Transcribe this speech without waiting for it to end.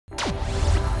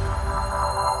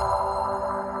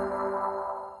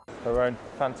Joroen,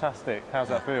 fantastic. How's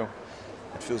that feel?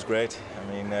 It feels great. I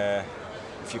mean,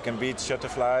 if you can beat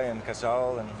Schutterfly and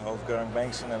Casal and Hofgerang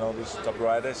Bengtsen and all these top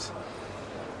riders,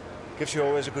 gives you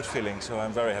always a good feeling, so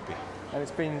I'm very happy. And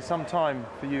it's been some time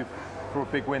for you for a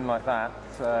big win like that.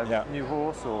 Yeah. New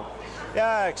horse or?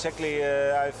 Yeah, exactly.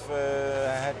 I've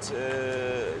had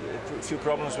a few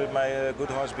problems with my good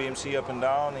horse BMC up and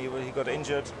down. He got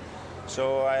injured.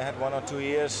 So I had 1 or 2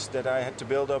 years that I had to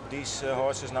build up these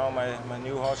horses now, my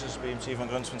new horses, BMC van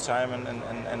Grunsven, Simon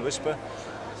and Whisper.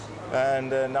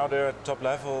 And now they're at top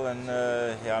level, and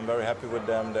yeah, I'm very happy with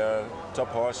them. They're top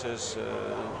horses.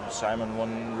 Simon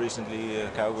won recently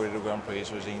Calgary Grand Prix,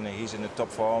 so he's in the top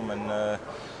form, and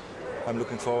I'm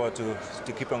looking forward to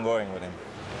keep on going with him.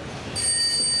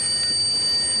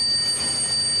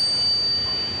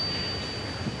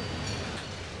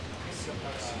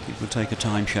 We'll take a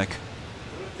time check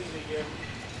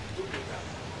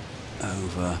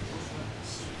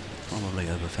probably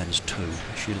over fence 2.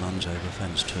 She lands over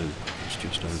fence 2. It's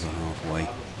just over halfway.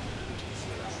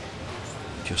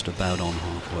 Just about on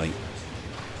halfway.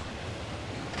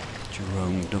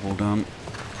 Joroen Dubbeldam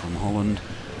from Holland,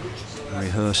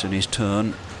 rehearsing his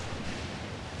turn.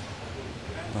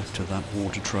 Back to that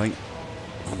water tray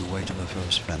on the way to the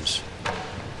first fence.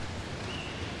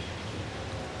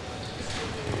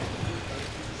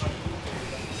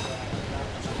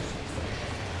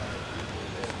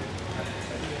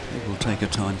 We'll take a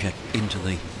time check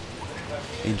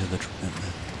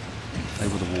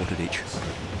over the water ditch.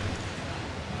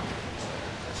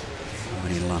 How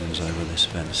many lands over this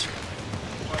fence?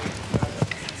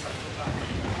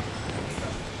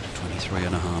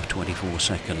 23.5, 24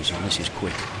 seconds, and this is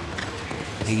quick.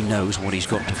 He knows what he's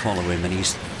got to follow him, and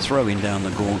he's throwing down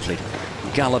the gauntlet.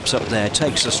 Gallops up there,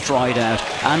 takes a stride out,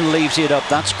 and leaves it up.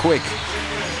 That's quick.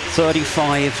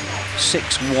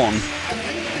 35.61.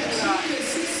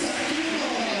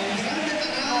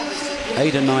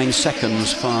 8 or 9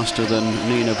 seconds faster than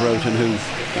Nina Broughton, who,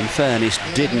 in fairness,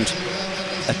 didn't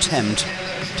attempt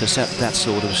to set that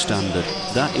sort of standard.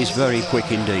 That is very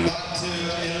quick indeed.